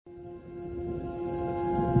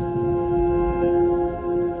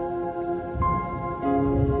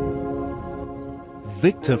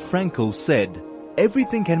Viktor Frankl said,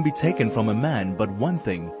 "Everything can be taken from a man but one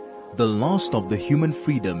thing, the last of the human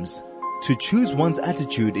freedoms. To choose one's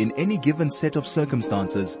attitude in any given set of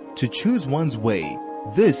circumstances, to choose one's way.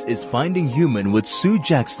 This is Finding Human with Sue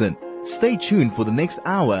Jackson. Stay tuned for the next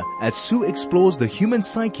hour as Sue explores the human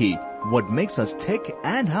psyche, what makes us tick,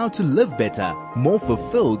 and how to live better, more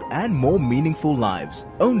fulfilled and more meaningful lives.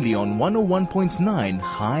 Only on 101.9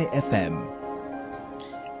 High FM.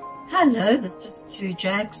 Hello, this is Sue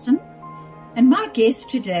Jackson, and my guest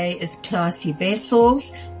today is Klasie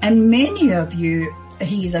Wessels, and many of you,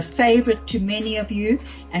 he's a favorite to many of you,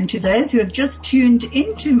 and to those who have just tuned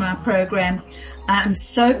into my program, I'm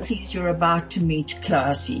so pleased you're about to meet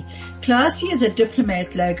Klasie. Klasie is a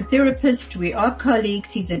diplomat logotherapist. We are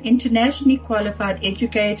colleagues. He's an internationally qualified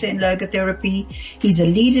educator in logotherapy. He's a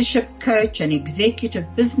leadership coach, an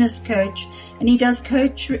executive business coach, and he does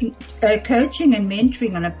coaching and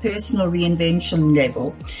mentoring on a personal reinvention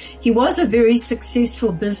level. He was a very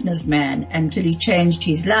successful businessman until he changed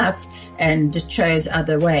his life and chose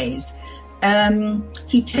other ways.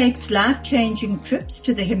 He takes life-changing trips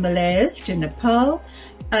to the Himalayas, to Nepal,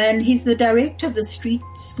 and he's the director of the Street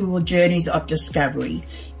School Journeys of Discovery.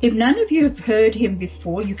 If none of you have heard him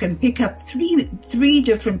before, you can pick up three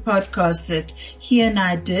different podcasts that he and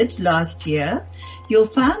I did last year. You'll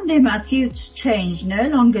find them. I see it's changed. No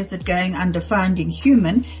longer is it going under Finding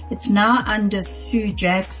Human. It's now under Sue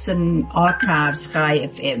Jackson Archives High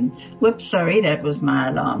FM. Whoops, sorry, that was my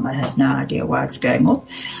alarm. I had no idea why it's going off.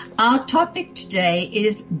 Our topic today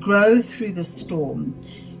is Grow Through the Storm.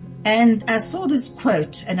 And I saw this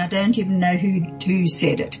quote, and I don't even know who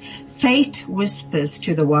said it. Fate whispers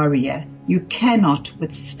to the warrior, "You cannot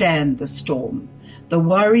withstand the storm." The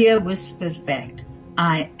warrior whispers back,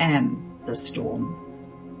 "I am the storm."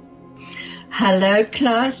 Hello,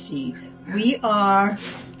 Klasie. We are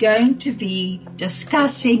going to be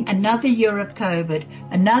discussing another year of COVID,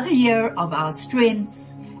 another year of our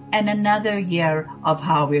strengths, and another year of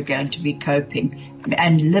how we're going to be coping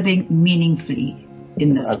and living meaningfully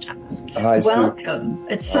in this time. Hi, welcome. Sue.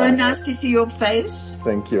 It's so nice to see your face.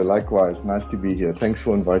 Thank you. Likewise. Nice to be here. Thanks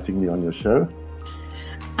for inviting me on your show.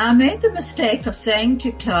 I made the mistake of saying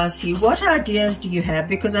to Klasie, what ideas do you have?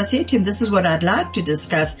 Because I said to him, this is what I'd like to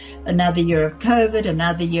discuss. Another year of COVID,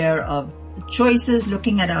 another year of choices,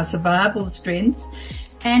 looking at our survival strengths.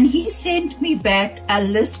 And he sent me back a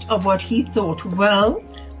list of what he thought. Well,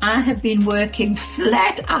 I have been working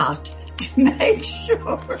flat out to make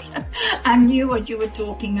sure I knew what you were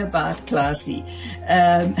talking about, Klasie.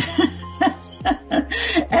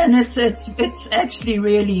 And it's actually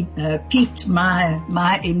really piqued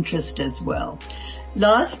my interest as well.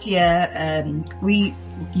 Last year,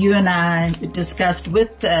 you and I discussed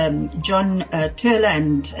with John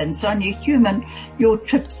Turler and Sonia Human your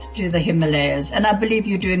trips to the Himalayas, and I believe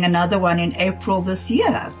you're doing another one in April this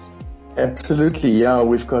year. Absolutely, yeah.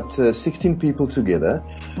 We've got 16 people together.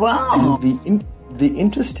 Wow. And the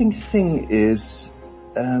interesting thing is,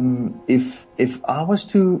 if I was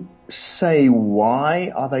to say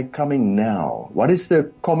why are they coming now? What is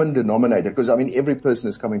the common denominator? Because I mean, every person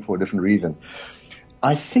is coming for a different reason.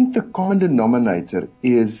 I think the common denominator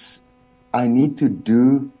is I need to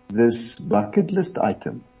do this bucket list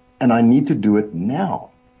item, and I need to do it now.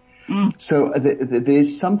 So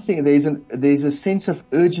there's a sense of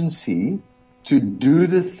urgency to do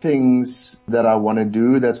the things that I want to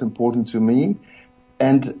do that's important to me.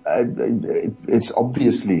 And it's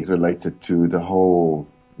obviously related to the whole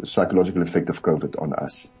psychological effect of COVID on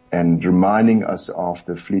us and reminding us of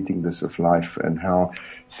the fleetingness of life and how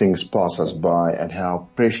things pass us by and how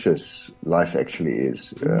precious life actually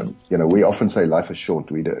is. We often say life is short.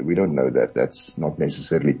 We don't know that. That's not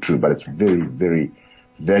necessarily true, but it's very, very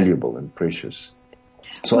valuable and precious.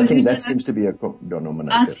 So I think that seems to be a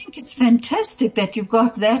denominator. I think it's fantastic that you've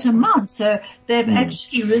got that amount. So they've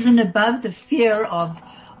actually risen above the fear of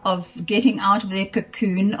getting out of their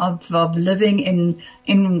cocoon, of living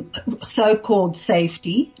in so-called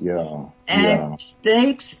safety. Yeah. And they're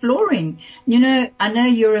exploring. I know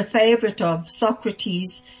you're a favorite of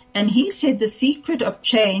Socrates, and he said the secret of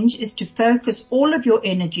change is to focus all of your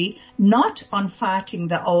energy not on fighting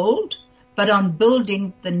the old, but on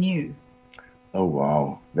building the new. Oh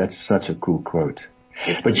wow, that's such a cool quote.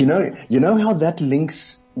 But you know how that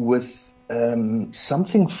links with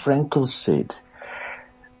something Frankl said,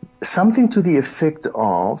 something to the effect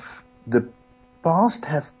of the past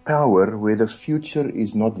have power where the future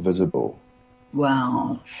is not visible.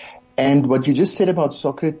 Wow. And what you just said about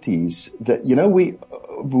Socrates, that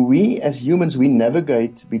we as humans, we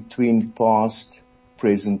navigate between past,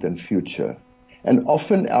 present, and future. And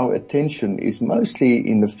often our attention is mostly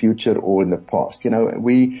in the future or in the past.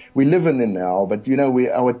 We live in the now, but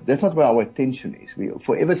that's not where our attention is. We're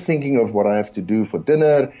forever thinking of what I have to do for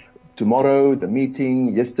dinner, tomorrow, the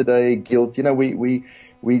meeting, yesterday, guilt. We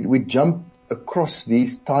jump across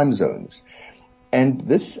these time zones. And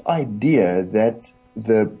this idea that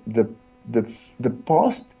the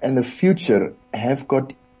past and the future have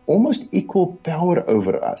got almost equal power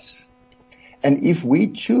over us. And if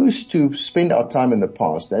we choose to spend our time in the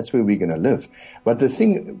past, that's where we're going to live. But the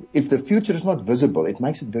thing, if the future is not visible, it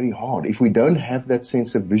makes it very hard. If we don't have that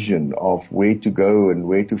sense of vision of where to go and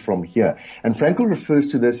where to from here. And Frankl refers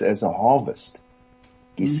to this as a harvest.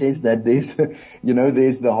 He says that there's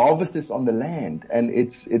the harvest is on the land, and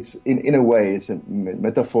it's in a way, it's a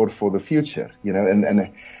metaphor for the future,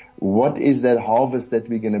 and what is that harvest that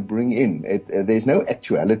we're going to bring in? There's no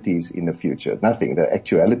actualities in the future, nothing. The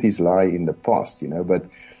actualities lie in the past, but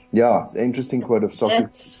yeah, interesting quote of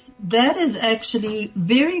Socrates. That is actually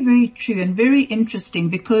very, very true and very interesting,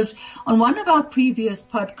 because on one of our previous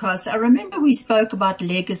podcasts, I remember we spoke about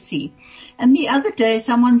legacy. And the other day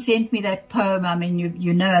someone sent me that poem. I mean,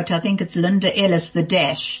 you know it. I think it's Linda Ellis, The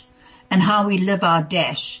Dash, and how we live our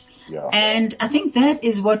dash. Yeah. And I think that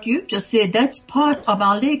is what you've just said. That's part of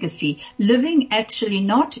our legacy. Living actually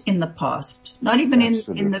not in the past, not even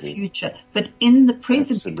in the future, but in the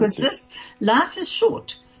present. Absolutely. Because this life is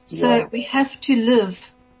short. So we have to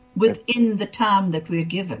live within the time that we're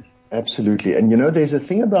given. Absolutely. And there's a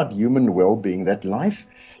thing about human well-being that life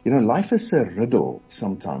is a riddle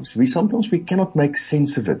sometimes. We cannot make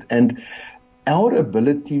sense of it. And our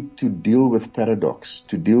ability to deal with paradox,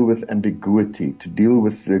 to deal with ambiguity, to deal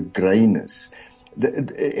with the grayness,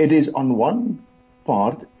 it is on one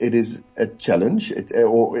part, it is a challenge,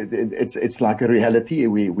 it's like a reality.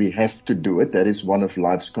 We have to do it. That is one of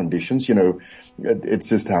life's conditions. It's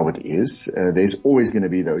just how it is. There's always going to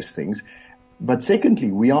be those things. But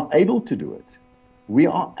secondly, we are able to do it. We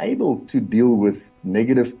are able to deal with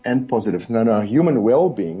negative and positive. No, human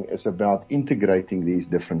well-being is about integrating these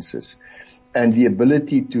differences and the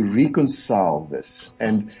ability to reconcile this.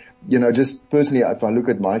 And, just personally, if I look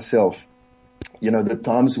at myself, the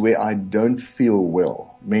times where I don't feel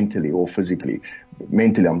well mentally or physically,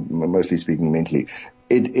 I'm mostly speaking mentally,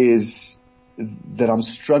 it is that I'm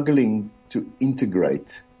struggling to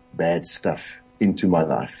integrate bad stuff into my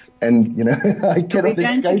life. And, I cannot escape it. We're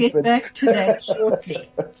going to get back to that shortly.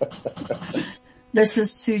 This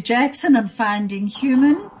is Sue Jackson on Finding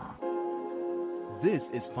Human. This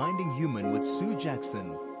is Finding Human with Sue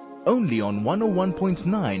Jackson, only on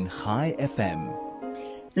 101.9 High FM.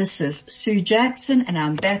 This is Sue Jackson, and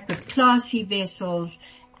I'm back with Klasie Wessels.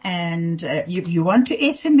 And if you want to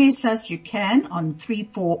SMS us, you can on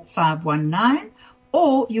 34519,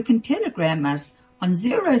 or you can telegram us on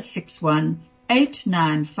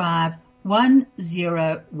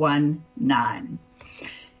 061-895-1019.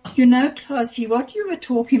 Klasie, what you were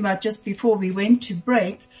talking about just before we went to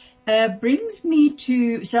break brings me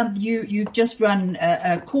to you've just run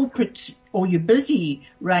a corporate, or you're busy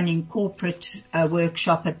running corporate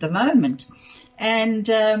workshop at the moment, and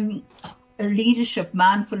a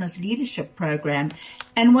mindfulness leadership program.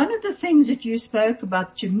 And one of the things that you spoke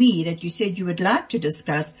about to me that you said you would like to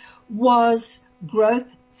discuss was growth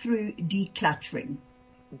through decluttering.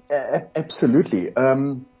 Absolutely.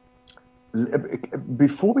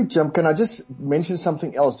 Before we jump, can I just mention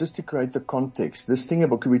something else just to create the context? This thing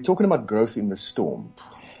about, we're talking about growth in the storm,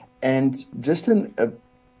 and just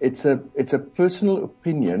it's a personal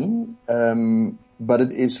opinion, but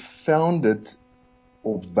it is founded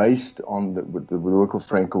or based on the work of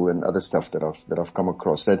Frankl and other stuff that I've come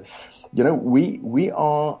across. That we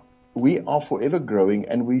are forever growing,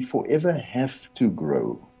 and we forever have to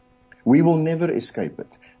grow. We will never escape it.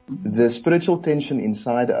 The spiritual tension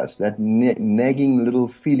inside us, that nagging little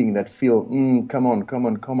feeling, that feel, come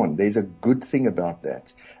on. There's a good thing about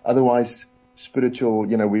that. Otherwise, spiritual,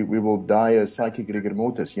 we will die a psychic rigor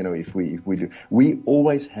mortis, if we do. We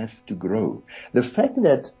always have to grow. The fact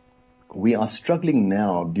that we are struggling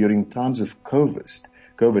now during times of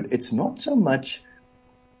COVID, it's not so much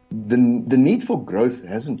the need for growth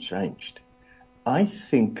hasn't changed. I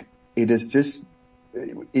think it is just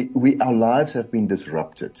our lives have been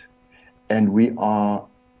disrupted, and we are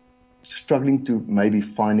struggling to maybe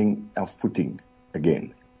finding our footing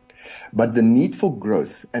again. But the need for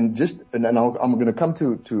growth, and I'm going to come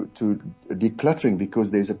to decluttering,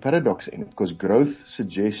 because there's a paradox in it, because growth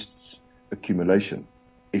suggests accumulation.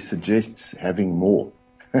 It suggests having more.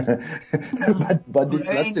 but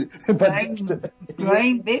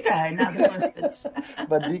growing bigger, in other words.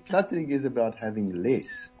 But decluttering is about having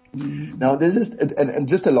less. Now, this is, and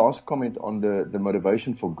just a last comment on the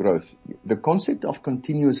motivation for growth. The concept of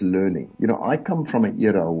continuous learning. I come from an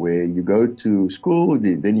era where you go to school,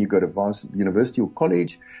 then you go to university or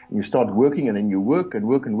college, and you start working, and then you work and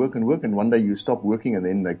work and work and work, and one day you stop working, and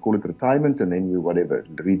then they call it retirement, and then you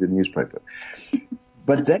read the newspaper.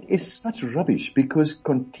 But that is such rubbish, because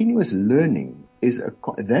continuous learning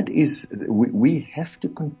we have to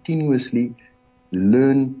continuously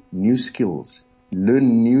learn new skills.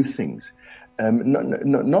 Learn new things.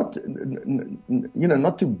 Not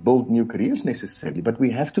to build new careers necessarily, but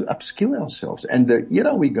we have to upskill ourselves. And the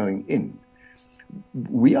era we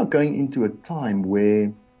are going into a time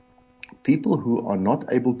where people who are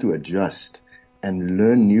not able to adjust and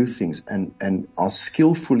learn new things and are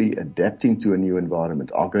skillfully adapting to a new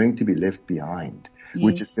environment are going to be left behind, yes.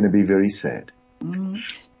 Which is going to be very sad.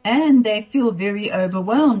 And they feel very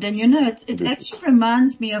overwhelmed. And it actually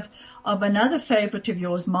reminds me of another favorite of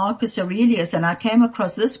yours, Marcus Aurelius. And I came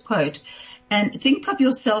across this quote, and think of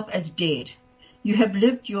yourself as dead. You have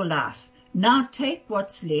lived your life. Now take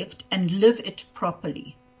what's left and live it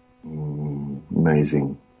properly.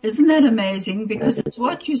 Amazing. Isn't that amazing? Because it's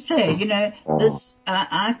what you say,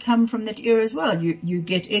 I come from that era as well. You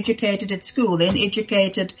get educated at school, then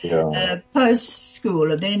educated, post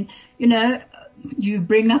school, and then, you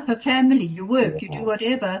bring up a family, you work, you do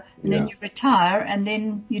whatever, and then you retire, and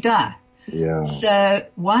then you die. Yeah. So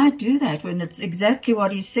why do that when it's exactly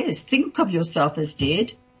what he says? Think of yourself as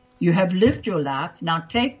dead. You have lived your life. Now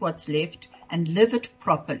take what's left and live it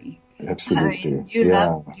properly. Absolutely. You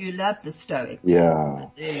love the Stoics. Yeah.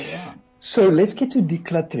 So let's get to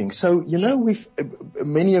decluttering. So,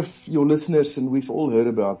 many of your listeners, and we've all heard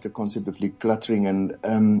about the concept of decluttering, and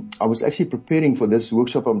I was actually preparing for this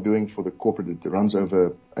workshop I'm doing for the corporate. It runs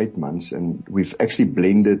over 8 months, and we've actually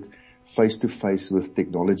blended face-to-face with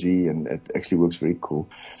technology, and it actually works very cool,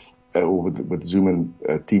 with Zoom and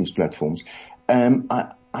Teams platforms.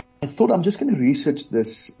 I thought I'm just going to research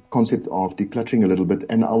this concept of decluttering a little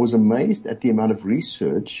bit, and I was amazed at the amount of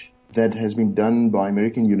research that has been done by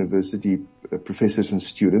American university professors and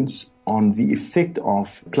students on the effect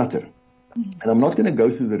of clutter. And I'm not going to go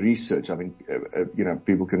through the research. I mean,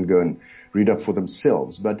 people can go and read up for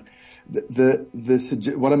themselves. But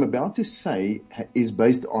what I'm about to say is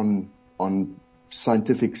based on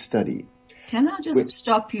scientific study. Can I just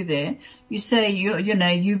stop you there? You say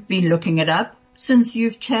you've been looking it up. Since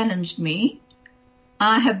you've challenged me,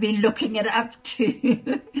 I have been looking it up too.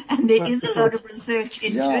 And there is a lot of research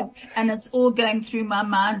into it, and it's all going through my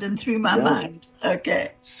mind and through my mind.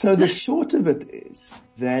 Okay. So the short of it is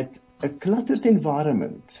that a cluttered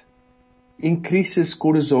environment increases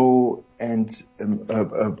cortisol and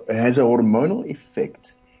has a hormonal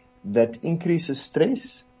effect that increases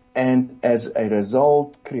stress, and as a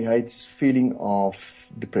result creates feeling of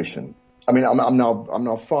depression. I mean, I'm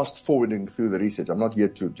now fast forwarding through the research. I'm not here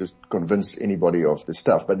to just convince anybody of the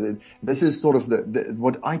stuff, but this is sort of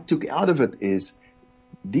what I took out of it is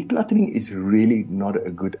decluttering is really not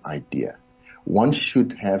a good idea. One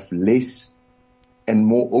should have less and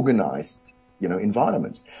more organized,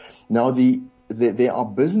 environments. Now there are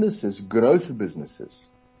businesses, growth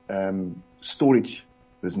businesses, storage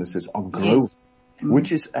businesses are growing,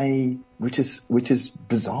 which is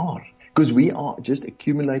bizarre. Because we are just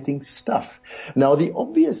accumulating stuff. Now, the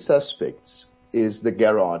obvious suspects is the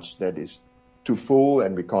garage that is too full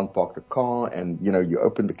and we can't park the car, and, you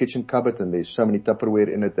open the kitchen cupboard and there's so many Tupperware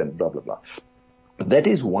in it and blah, blah, blah. That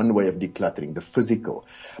is one way of decluttering, the physical.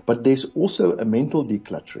 But there's also a mental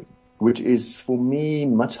decluttering, which is, for me,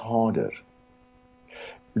 much harder.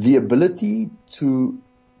 The ability to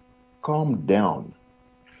calm down,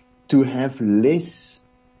 to have less...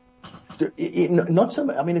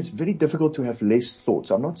 it's very difficult to have less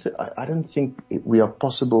thoughts. I don't think it's not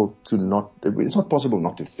possible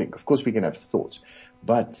not to think. Of course we can have thoughts,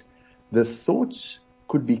 but the thoughts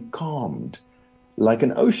could be calmed like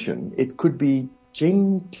an ocean. It could be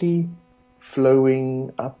gently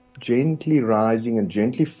flowing up, gently rising and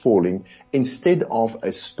gently falling instead of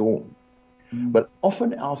a storm. But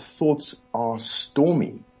often our thoughts are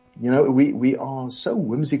stormy. We are so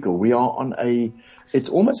whimsical. We are it's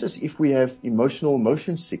almost as if we have emotional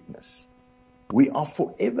motion sickness. We are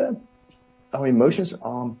forever, our emotions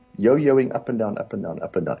are yo-yoing up and down, up and down,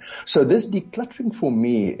 up and down. So this decluttering for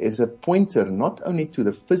me is a pointer not only to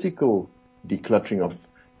the physical decluttering of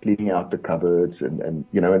cleaning out the cupboards and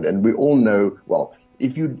we all know, well,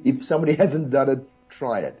 if somebody hasn't done it,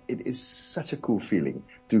 try it. It is such a cool feeling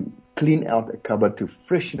to clean out a cupboard, to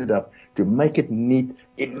freshen it up, to make it neat,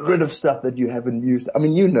 get rid of stuff that you haven't used. I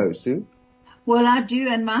mean, Sue. Well, I do,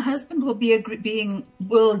 and my husband will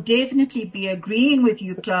will definitely be agreeing with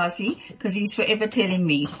you, Klasie, because he's forever telling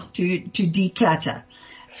me to declutter.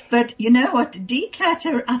 But you know what?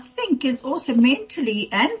 Declutter, I think, is also mentally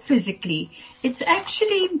and physically. It's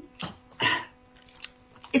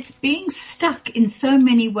being stuck in so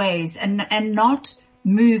many ways and not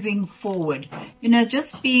moving forward. You know,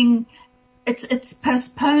 just it's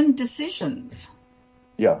postponed decisions.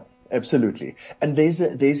 Yeah, absolutely. And there's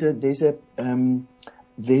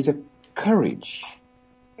a courage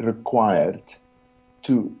required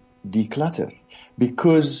to declutter,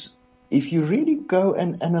 because if you really go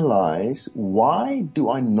and analyze, why do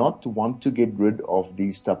I not want to get rid of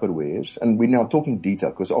these Tupperwares? And we're now talking detail,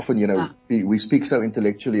 because often, we speak so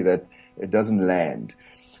intellectually that it doesn't land.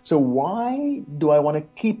 So why do I want to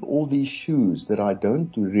keep all these shoes that I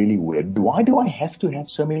don't really wear? Why do I have to have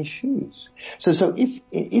so many shoes? So if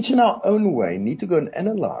each in our own way need to go and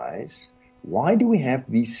analyze, why do we have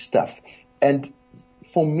these stuff? And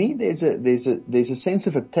for me, there's a sense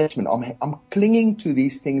of attachment. I'm clinging to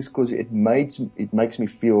these things because it makes me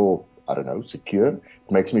feel, I don't know, secure. It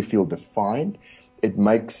makes me feel defined. It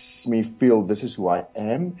makes me feel this is who I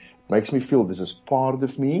am. It makes me feel this is part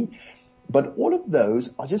of me. But all of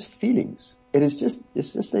those are just feelings. It's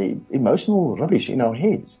just a emotional rubbish in our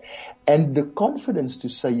heads. And the confidence to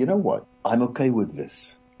say, you know what, I'm okay with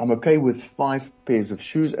this. I'm okay with 5 pairs of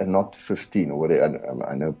shoes and not 15 or whatever.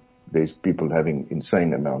 I know there's people having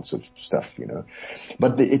insane amounts of stuff,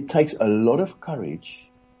 but it takes a lot of courage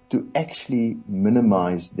to actually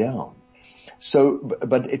minimize down. So,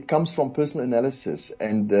 but it comes from personal analysis,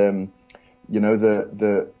 and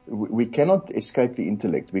we cannot escape the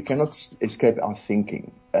intellect. We cannot escape our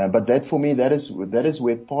thinking. But that, for me, that is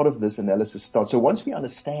where part of this analysis starts. So once we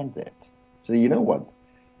understand that, so you know what?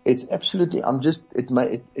 It's absolutely,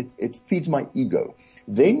 it feeds my ego.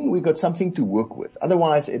 Then we got something to work with.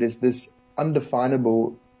 Otherwise, it is this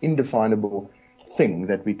indefinable thing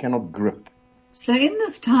that we cannot grip. So in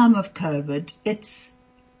this time of COVID, it's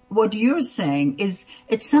what you're saying is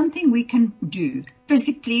it's something we can do.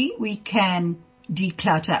 Physically, we can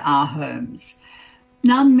declutter our homes.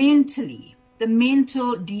 Now mentally, the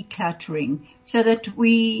mental decluttering, so that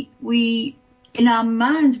we in our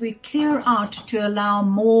minds, we clear out to allow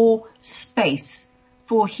more space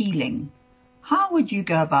for healing. How would you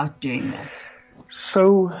go about doing that?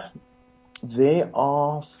 So there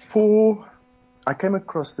are 4, I came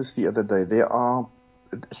across this the other day.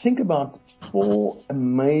 Think about 4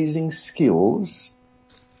 amazing skills,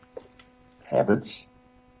 habits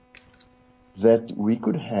that we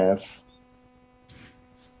could have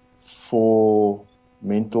for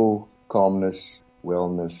mental calmness,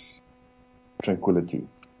 wellness, tranquility.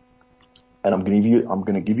 And I'm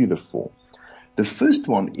going to give you the 4. The first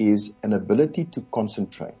one is an ability to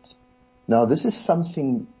concentrate. Now, this is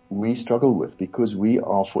something we struggle with because we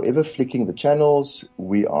are forever flicking the channels.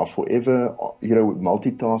 We are forever,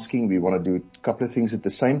 multitasking. We want to do a couple of things at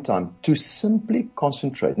the same time. To simply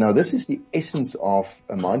concentrate. Now, this is the essence of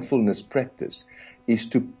a mindfulness practice, is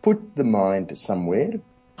to put the mind somewhere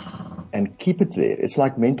and keep it there. It's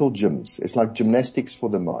like mental gyms. It's like gymnastics for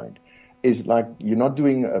the mind. It's like you're not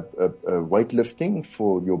doing a weightlifting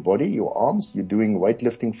for your body, your arms. You're doing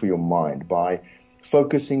weightlifting for your mind by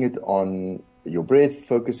focusing it on your breath,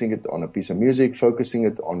 focusing it on a piece of music, focusing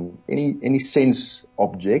it on any sense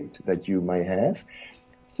object that you may have.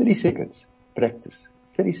 30 seconds, practice.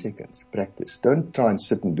 30 seconds, practice. Don't try and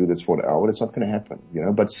sit and do this for an hour. It's not going to happen,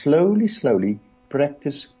 but slowly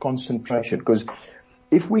practice concentration. Because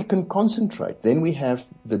if we can concentrate, then we have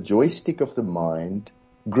the joystick of the mind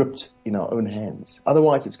gripped in our own hands.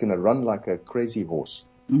 Otherwise, it's going to run like a crazy horse.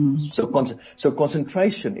 Mm-hmm. So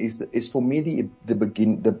concentration is for me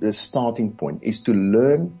the starting point, is to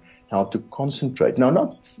learn how to concentrate.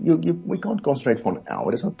 Now, we can't concentrate for an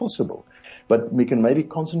hour. It's not possible. But we can maybe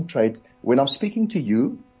concentrate. When I'm speaking to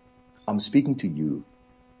you, I'm speaking to you.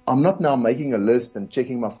 I'm not now making a list and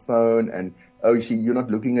checking my phone and, you're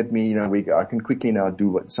not looking at me. I can quickly now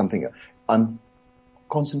do something. I'm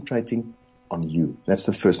concentrating on you. That's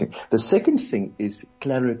the first thing. The second thing is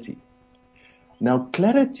clarity. Now,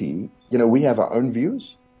 clarity, we have our own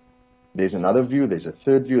views. There's another view. There's a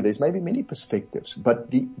third view. There's maybe many perspectives.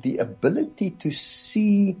 But the ability to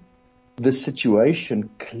see the situation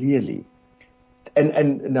clearly.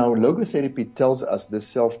 And now logotherapy tells us the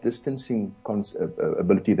self-distancing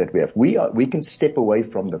ability that we have. We can step away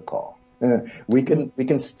from the car. We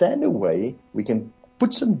can stand away. We can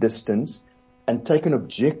put some distance and take an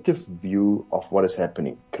objective view of what is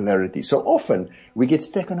happening. Clarity. So often we get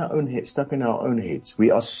stuck in our own heads.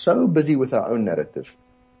 We are so busy with our own narrative.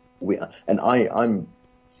 I'm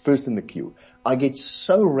first in the queue. I get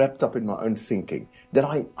so wrapped up in my own thinking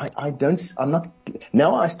that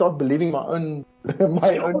now I start believing my own,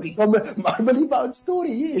 I believe my own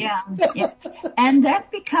story, yes. Yeah. And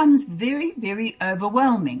that becomes very, very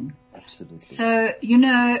overwhelming. Absolutely. So,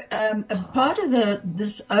 a part of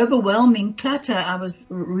this overwhelming clutter I was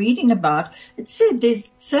reading about, it said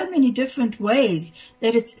there's so many different ways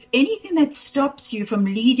that it's anything that stops you from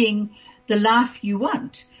leading the life you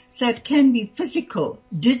want. So it can be physical,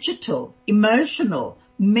 digital, emotional,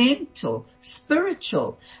 mental,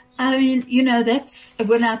 spiritual. I mean, that's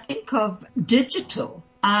when I think of digital.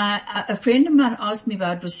 A friend of mine asked me if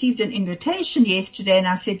I'd received an invitation yesterday, and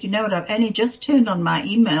I said, what, I've only just turned on my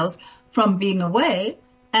emails from being away,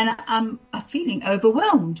 and I'm feeling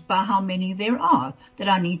overwhelmed by how many there are that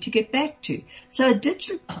I need to get back to. So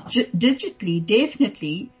digitally,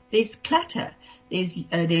 definitely, there's clutter.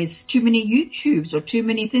 There's too many YouTubes or too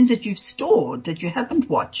many things that you've stored that you haven't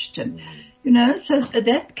watched, and so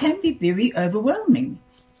that can be very overwhelming.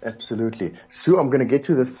 Absolutely. Sue, I'm going to get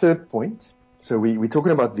to the third point. So we're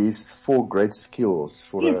talking about these 4 great skills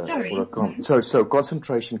for So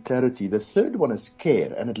concentration, clarity. The third one is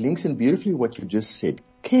care, and it links in beautifully what you just said.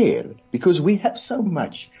 Care, because we have so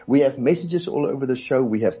much. We have messages all over the show.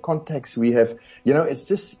 We have contacts. We have,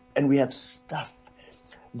 and we have stuff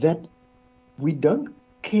that we don't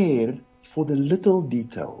care for the little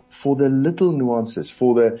detail, for the little nuances,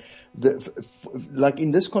 like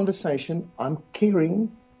in this conversation, I'm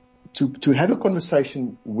caring to have a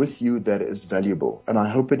conversation with you that is valuable, and I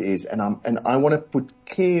hope it is, and I want to put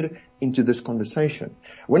care into this conversation.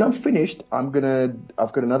 When I'm finished, I've got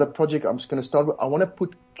another project I'm just going to start with. I want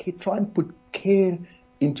to try and put care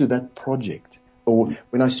into that project. Or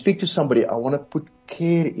when I speak to somebody, I want to put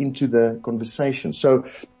care into the conversation. So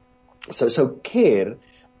care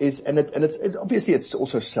is, and it's obviously it's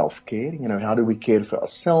also self-care. How do we care for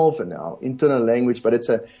ourselves and our internal language? But it's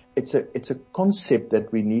a concept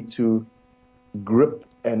that we need to grip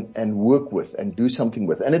and work with and do something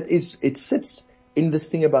with. And it sits in this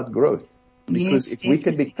thing about growth. Because if we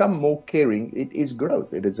can become more caring, it is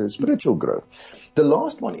growth. It is a spiritual growth. The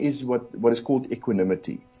last one is what is called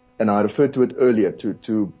equanimity. And I referred to it earlier,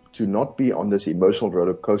 to not be on this emotional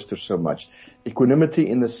roller coaster so much. Equanimity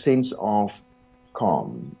in the sense of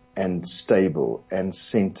calm and stable and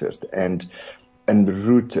centered and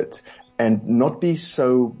rooted, and not be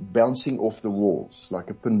so bouncing off the walls like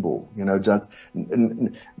a pinball,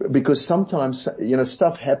 because sometimes,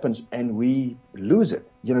 stuff happens and we lose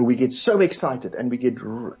it. We get so excited and we get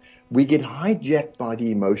hijacked by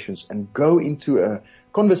the emotions and go into a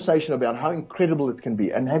conversation about how incredible it can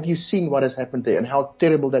be. And have you seen what has happened there and how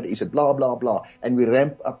terrible that is? Blah, blah, blah. And we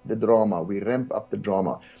ramp up the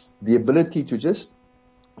drama. The ability to just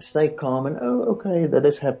stay calm and, okay, that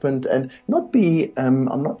has happened, and not be,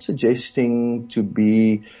 I'm not suggesting to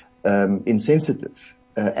be, insensitive,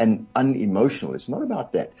 and unemotional. It's not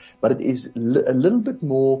about that, but it is a little bit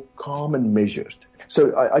more calm and measured.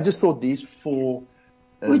 So I just thought these 4,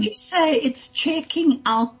 would you say it's checking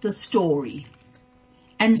out the story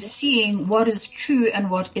and seeing what is true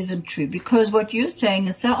and what isn't true? Because what you're saying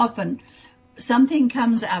is so often something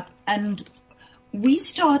comes up and we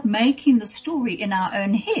start making the story in our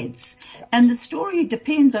own heads, and the story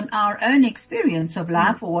depends on our own experience of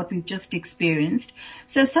life or what we've just experienced.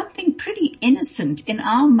 So something pretty innocent in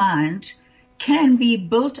our mind can be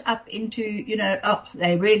built up into,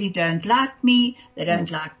 they really don't like me, they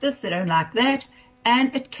don't like this, they don't like that,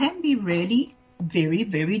 and it can be really very,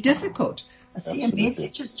 very difficult. I see a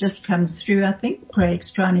message has just come through. I think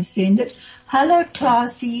Craig's trying to send it. Hello,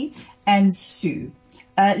 Klasie and Sue.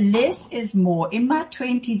 Less is more. In my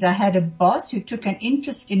 20s, I had a boss who took an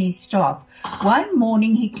interest in his staff. One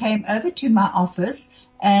morning, he came over to my office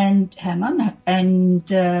and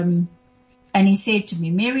he said to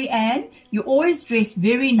me, Mary Ann, you always dress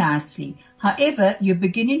very nicely. However, you're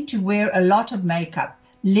beginning to wear a lot of makeup.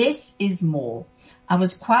 Less is more. I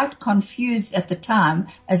was quite confused at the time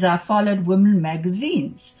as I followed women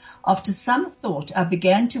magazines. After some thought, I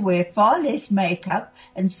began to wear far less makeup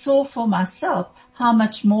and saw for myself how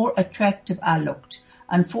much more attractive I looked.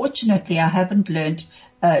 Unfortunately, I haven't learned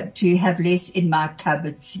to have less in my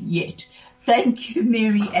cupboards yet. Thank you,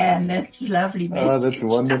 Mary Ann. That's a lovely message. Oh, that's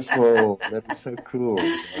wonderful. That's so cool.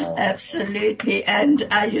 Wow. Absolutely. And,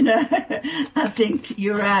 I think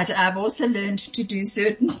you're right. I've also learned to do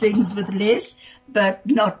certain things with less, but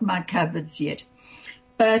not my cupboards yet.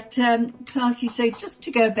 But, Klasie, so just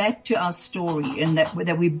to go back to our story and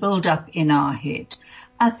that we build up in our head.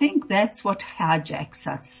 I think that's what hijacks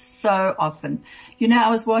us so often. You know,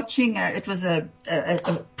 I was watching, it was a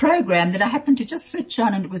program that I happened to just switch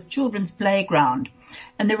on, and it was children's playground.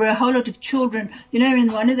 And there were a whole lot of children, you know,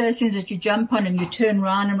 in one of those things that you jump on and you turn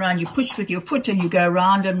round and round, you push with your foot and you go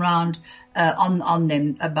round and round, on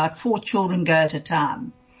them. About 4 children go at a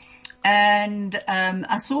time. And,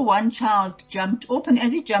 I saw one child jumped up, and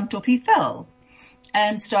as he jumped up, he fell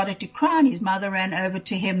and started to cry, and his mother ran over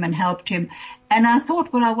to him and helped him. And I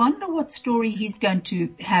thought, well, I wonder what story he's going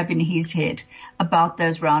to have in his head about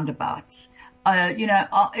those roundabouts.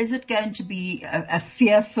 Is it going to be a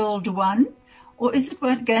fear-filled one, or is it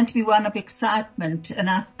going to be one of excitement? And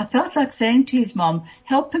I felt like saying to his mom,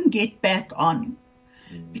 help him get back on.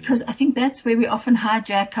 Because I think that's where we often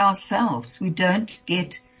hijack ourselves. We don't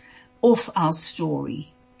get off our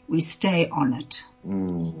story. We stay on it.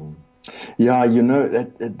 Mm. Yeah, you know,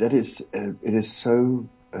 that is, it is so,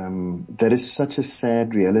 that is such a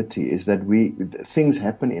sad reality, is that things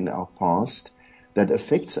happen in our past that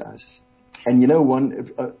affects us. And you know,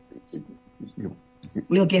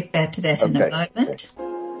 we'll get back to that in a moment.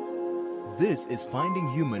 This is Finding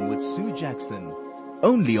Human with Sue Jackson,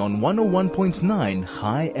 only on 101.9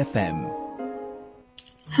 High FM.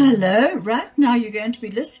 Hello. Right now you're going to be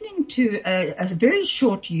listening to a very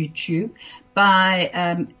short YouTube by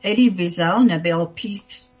Elie Wiesel, Nobel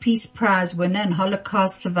Peace Prize winner and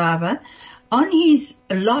Holocaust survivor, on his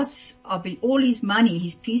loss of all his money,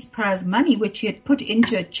 his Peace Prize money, which he had put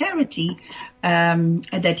into a charity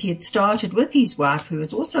that he had started with his wife, who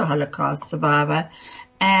was also a Holocaust survivor.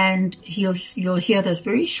 And you'll hear this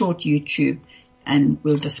very short YouTube, and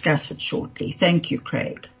we'll discuss it shortly. Thank you,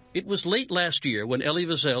 Craig. It was late last year when Elie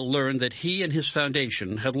Wiesel learned that he and his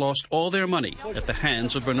foundation had lost all their money at the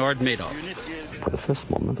hands of Bernard Madoff. For the first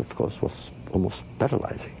moment, of course, was almost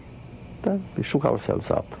paralyzing. Then we shook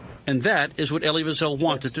ourselves up. And that is what Elie Wiesel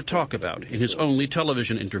wanted to talk about in his only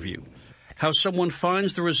television interview. How someone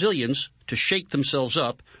finds the resilience to shake themselves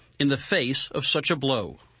up in the face of such a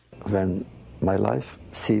blow. When my life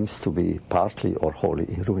seems to be partly or wholly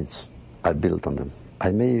in ruins, I build on them.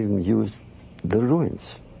 I may even use the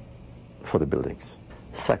ruins for the buildings.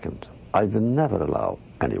 Second, I will never allow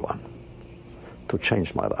anyone to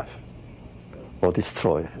change my life or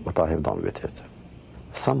destroy what I have done with it.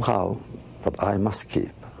 Somehow, what I must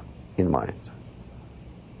keep in mind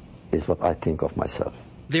is what I think of myself.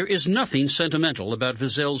 There is nothing sentimental about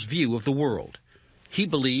Wiesel's view of the world. He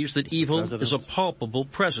believes that evil is a palpable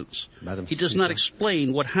presence. He does not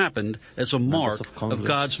explain what happened as a mark of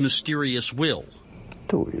God's mysterious will.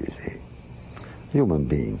 Too easy. Human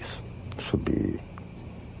beings should be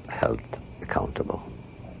held accountable.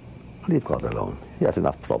 Leave God alone. He has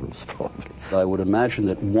enough problems, probably. I would imagine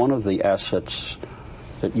that one of the assets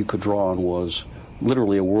that you could draw on was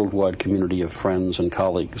literally a worldwide community of friends and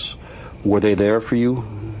colleagues. Were they there for you?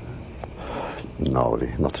 No,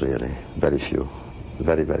 not really. Very few.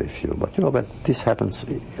 Very, very few. But you know, when this happens,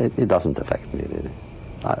 it doesn't affect me, really.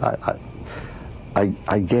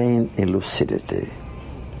 I gain in lucidity.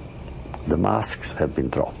 The masks have been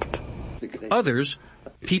dropped. Others,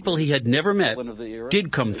 people he had never met,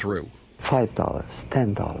 did come through. $5,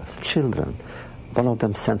 $10, children. One of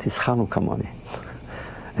them sent his Hanukkah money.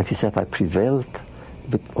 And he said, I prevailed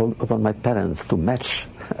upon my parents to match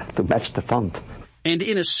the fund. And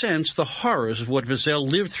in a sense, the horrors of what Wiesel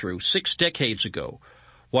lived through 6 decades ago,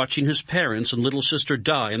 watching his parents and little sister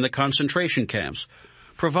die in the concentration camps,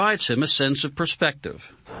 provides him a sense of perspective.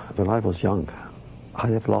 When I was young, I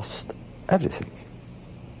have lost everything,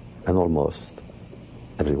 and almost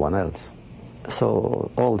everyone else.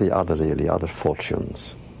 So all the other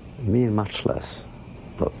fortunes mean much less.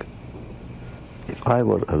 Look, if I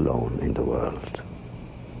were alone in the world,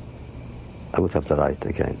 I would have the right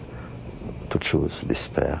again to choose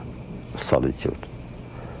despair, solitude,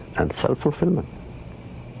 and self-fulfillment.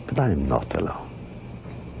 But I am not alone.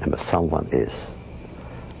 And if someone is,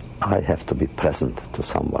 I have to be present to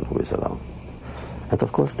someone who is alone. And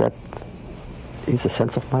of course that is a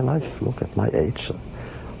sense of my life. Look, at my age,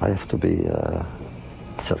 I have to be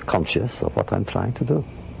self-conscious of what I'm trying to do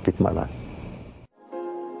with my life.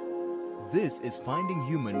 This is Finding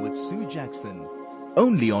Human with Sue Jackson,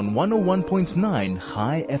 only on 101.9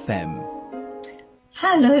 High FM.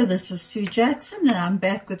 Hello, this is Sue Jackson, and I'm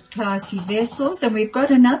back with Klasie Wessels, and we've got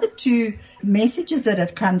another 2 messages that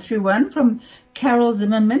have come through. One from Carol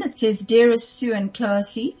Zimmerman. It says, Dearest Sue and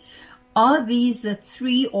Klasie, are these the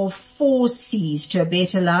 3 or 4 C's to a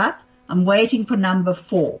better life? I'm waiting for number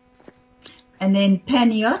 4. And then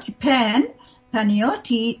Paniotti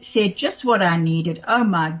said, just what I needed. Oh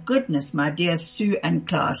my goodness, my dear Sue and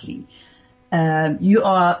Klasie.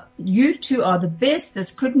 You two are the best.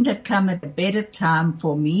 This couldn't have come at a better time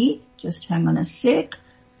for me. Just hang on a sec.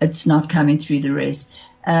 It's not coming through the rest.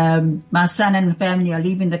 My son and family are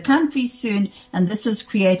leaving the country soon, and this has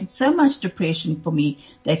created so much depression for me.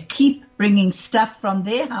 They keep bringing stuff from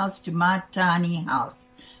their house to my tiny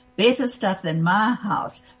house. Better stuff than my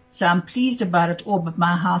house. So I'm pleased about it all, but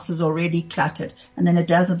my house is already cluttered. And then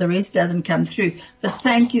the rest doesn't come through. But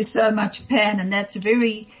thank you so much, Pan, and that's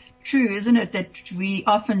very true, isn't it, that we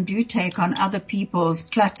often do take on other people's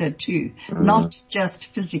clutter too, not just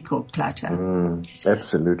physical clutter.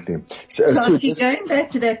 Absolutely. So going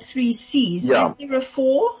back to that 3 C's, is there a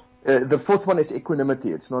 4? The fourth one is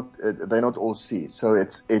equanimity. It's not, they're not all C's. So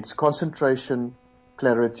it's concentration,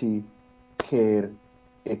 clarity, care,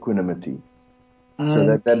 equanimity.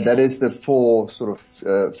 So that is the four sort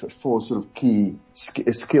of key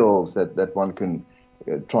skills that one can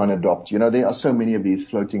try and adopt. You know, there are so many of these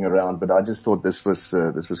floating around, but I just thought this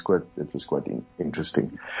was quite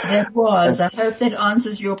interesting. That was. I hope that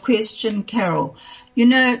answers your question, Carol. You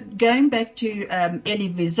know, going back to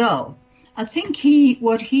Elie Wiesel, I think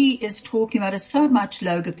what he is talking about is so much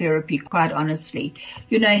logotherapy, quite honestly.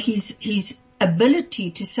 You know, his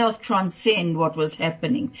ability to self-transcend what was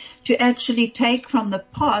happening, to actually take from the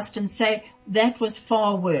past and say, that was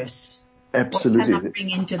far worse. Absolutely. What can I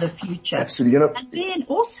bring into the future? Absolutely. You know, and then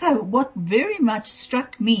also what very much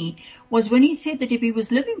struck me was when he said that if he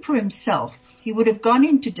was living for himself, he would have gone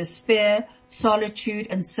into despair, solitude,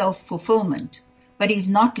 and self-fulfillment. But he's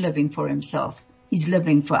not living for himself. He's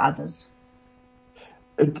living for others.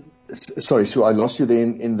 Sorry, Sue, I lost you there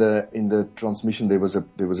in the transmission. There was a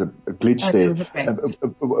glitch there.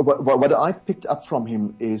 What I picked up from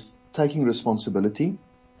him is taking responsibility,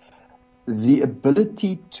 the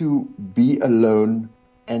ability to be alone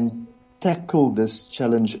and tackle this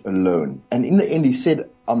challenge alone. And in the end, he said,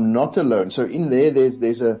 "I'm not alone." So in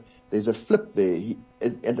there's a flip there.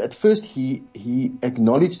 At first he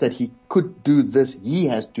acknowledged that he could do this. He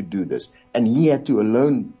has to do this, and he had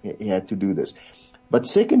to do this. But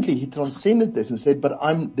secondly, he transcended this and said, "But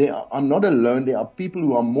I'm not alone. There are people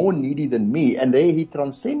who are more needy than me." And there he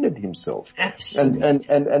transcended himself. Absolutely.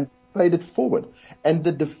 And paid it forward. And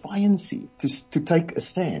the defiancy to take a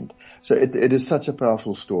stand. So it is such a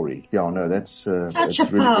powerful story. Yeah, no, that's such a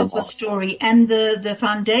powerful story. And the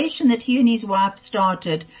foundation that he and his wife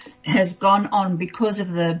started has gone on because of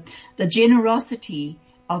the generosity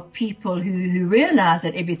of people who realized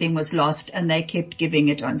that everything was lost and they kept giving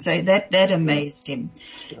it on. So that amazed him.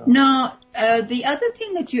 Yeah. Now, the other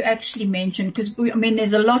thing that you actually mentioned, because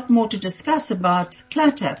there's a lot more to discuss about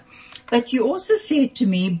clutter, but you also said to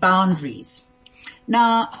me boundaries.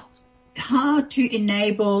 Now, how to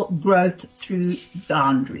enable growth through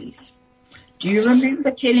boundaries. Do you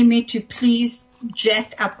remember telling me to please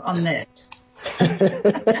jack up on that?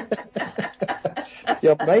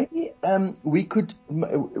 Yeah, maybe we could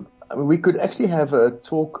actually have a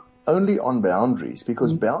talk only on boundaries,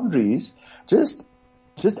 because boundaries, just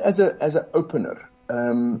as a opener,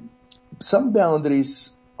 some boundaries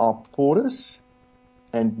are porous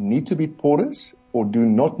and need to be porous or do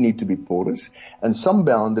not need to be porous, and some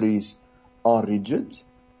boundaries are rigid,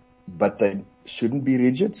 but they shouldn't be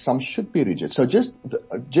rigid. Some should be rigid. So just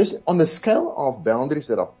on the scale of boundaries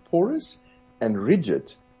that are porous and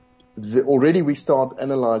rigid, already we start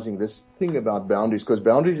analyzing this thing about boundaries, because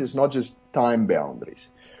boundaries is not just time boundaries.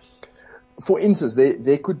 For instance,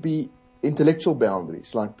 there could be intellectual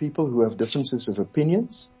boundaries, like people who have differences of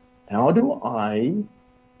opinions. How do I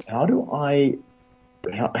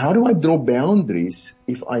draw boundaries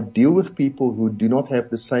if I deal with people who do not have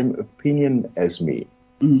the same opinion as me?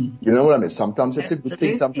 You know what I mean? Sometimes it's a good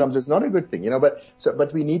thing, sometimes it's not a good thing,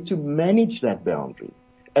 but we need to manage that boundary,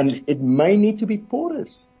 and it may need to be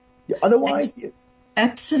porous. Otherwise,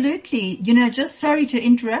 absolutely. Just sorry to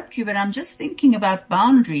interrupt you, but I'm just thinking about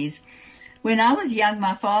boundaries. When I was young,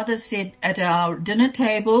 my father said at our dinner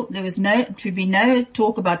table there was to be no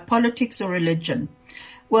talk about politics or religion.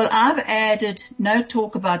 Well, I've added no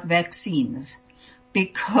talk about vaccines,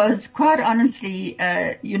 because quite honestly,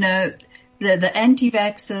 the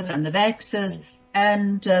anti-vaxxers and the vaxxers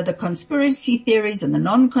and the conspiracy theories and the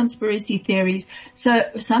non-conspiracy theories. So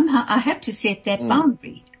somehow I had to set that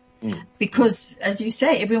boundary. Because, as you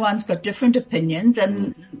say, everyone's got different opinions,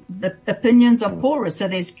 and the opinions are porous, so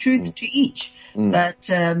there's truth to each. But,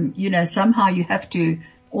 somehow you have to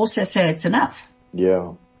also say it's enough.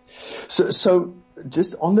 Yeah. So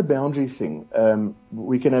just on the boundary thing,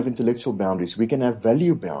 we can have intellectual boundaries. We can have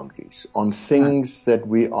value boundaries on things that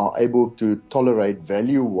we are able to tolerate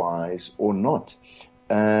value-wise or not.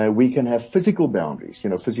 We can have physical boundaries,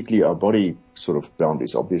 physically our body sort of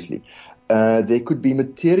boundaries, obviously. There could be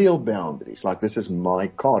material boundaries, like this is my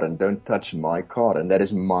car and don't touch my car, and that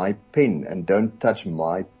is my pen and don't touch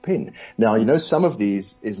my pen. Now, some of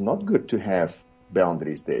these is not good to have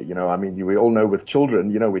boundaries there. I mean, we all know with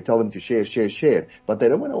children, we tell them to share, but they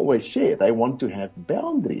don't want to always share. They want to have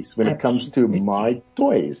boundaries when it comes to my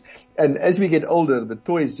toys. And as we get older, the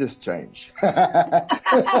toys just change. We're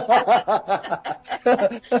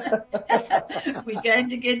going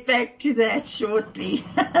to get back to that shortly.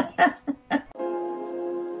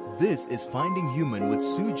 This is Finding Human with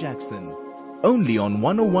Sue Jackson, only on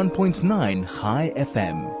 101.9 High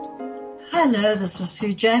FM. Hello, this is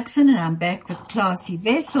Sue Jackson, and I'm back with Klasie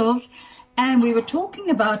Wessels, and we were talking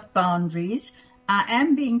about boundaries. I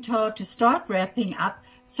am being told to start wrapping up,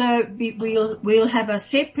 so we'll have a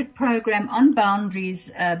separate program on boundaries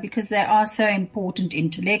because they are so important: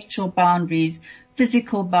 intellectual boundaries,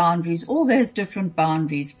 physical boundaries, all those different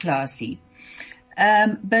boundaries, Klasie.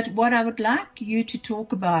 But what I would like you to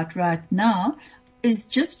talk about right now is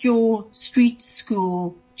just your street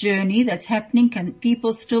school journey that's happening. Can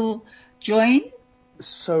people still join?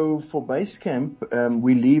 So for base camp,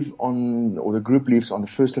 we leave the group leaves on the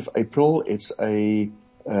 1st of April. It's a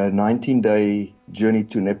 19-day journey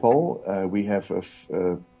to Nepal. We have a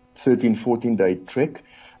 13, 14-day trek.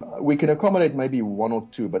 We can accommodate maybe one or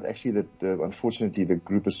two, but actually unfortunately the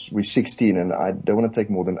group we're 16 and I don't want to take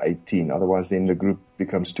more than 18. Otherwise then the group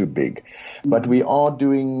becomes too big. But we are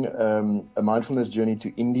doing, a mindfulness journey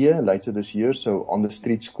to India later this year. So on the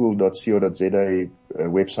streetschool.co.za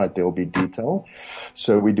website, there will be detail.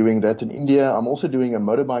 So we're doing that in India. I'm also doing a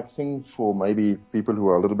motorbike thing for maybe people who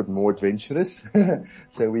are a little bit more adventurous.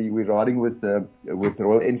 So we're riding with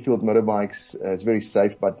Royal Enfield motorbikes. It's very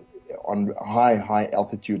safe, but on high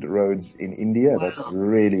altitude roads in India. Wow. That's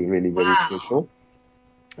really, really very special.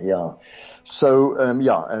 Yeah. So,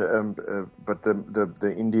 but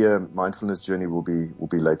the India mindfulness journey will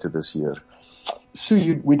be later this year.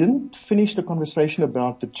 Sue, we didn't finish the conversation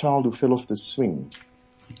about the child who fell off the swing.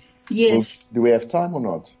 Yes. Do we have time or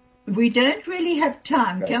not? We don't really have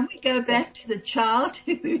time. Okay. Can we go back to the child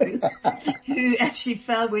who actually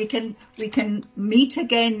fell? We can meet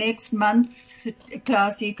again next month,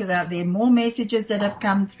 Klasie, because there are more messages that have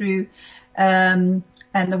come through. And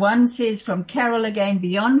the one says from Carol again,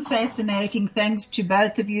 beyond fascinating, thanks to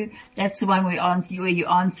both of you. That's the one where you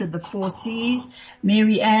answered the 4 C's.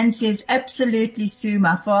 Mary Ann says, absolutely, Sue.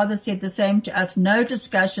 My father said the same to us. No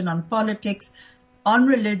discussion on politics, on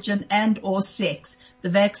religion and or sex. The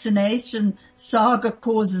vaccination saga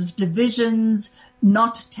causes divisions,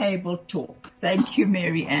 not table talk. Thank you,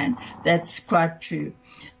 Mary Ann. That's quite true.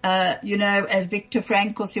 As Viktor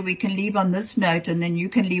Frankl said, we can leave on this note and then you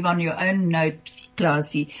can leave on your own note,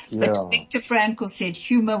 Klasie. Yeah. But Viktor Frankl said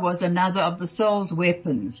humor was another of the soul's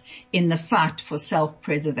weapons in the fight for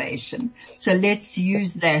self-preservation. So let's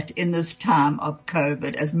use that in this time of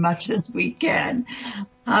COVID as much as we can.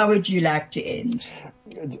 How would you like to end?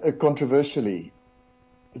 Controversially,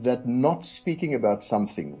 that not speaking about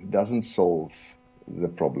something doesn't solve the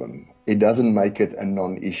problem. It doesn't make it a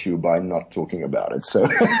non-issue by not talking about it. So,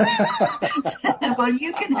 well,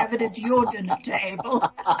 you can have it at your dinner table,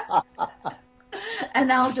 and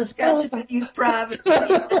I'll discuss it with you privately.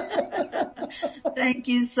 Thank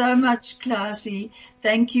you so much, Klasie.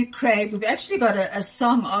 Thank you, Craig. We've actually got a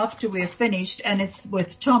song after we're finished, and it's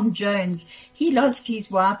with Tom Jones. He lost his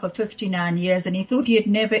wife for 59 years, and he thought he'd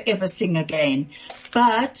never, ever sing again.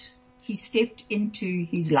 But he stepped into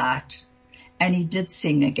his light, and he did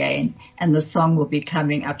sing again, and the song will be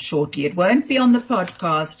coming up shortly. It won't be on the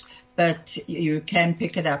podcast, but you can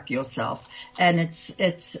pick it up yourself. And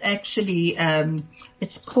it's actually,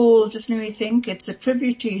 it's called, just let me think, it's a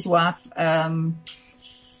tribute to his wife, and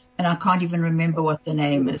I can't even remember what the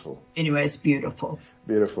name is. Anyway, it's beautiful.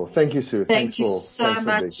 Beautiful. Thank you, Sue. Thank you so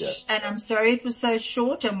much. And I'm sorry it was so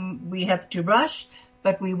short and we have to rush,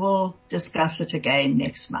 but we will discuss it again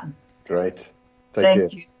next month. Great.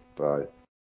 Thank you. You. Bye.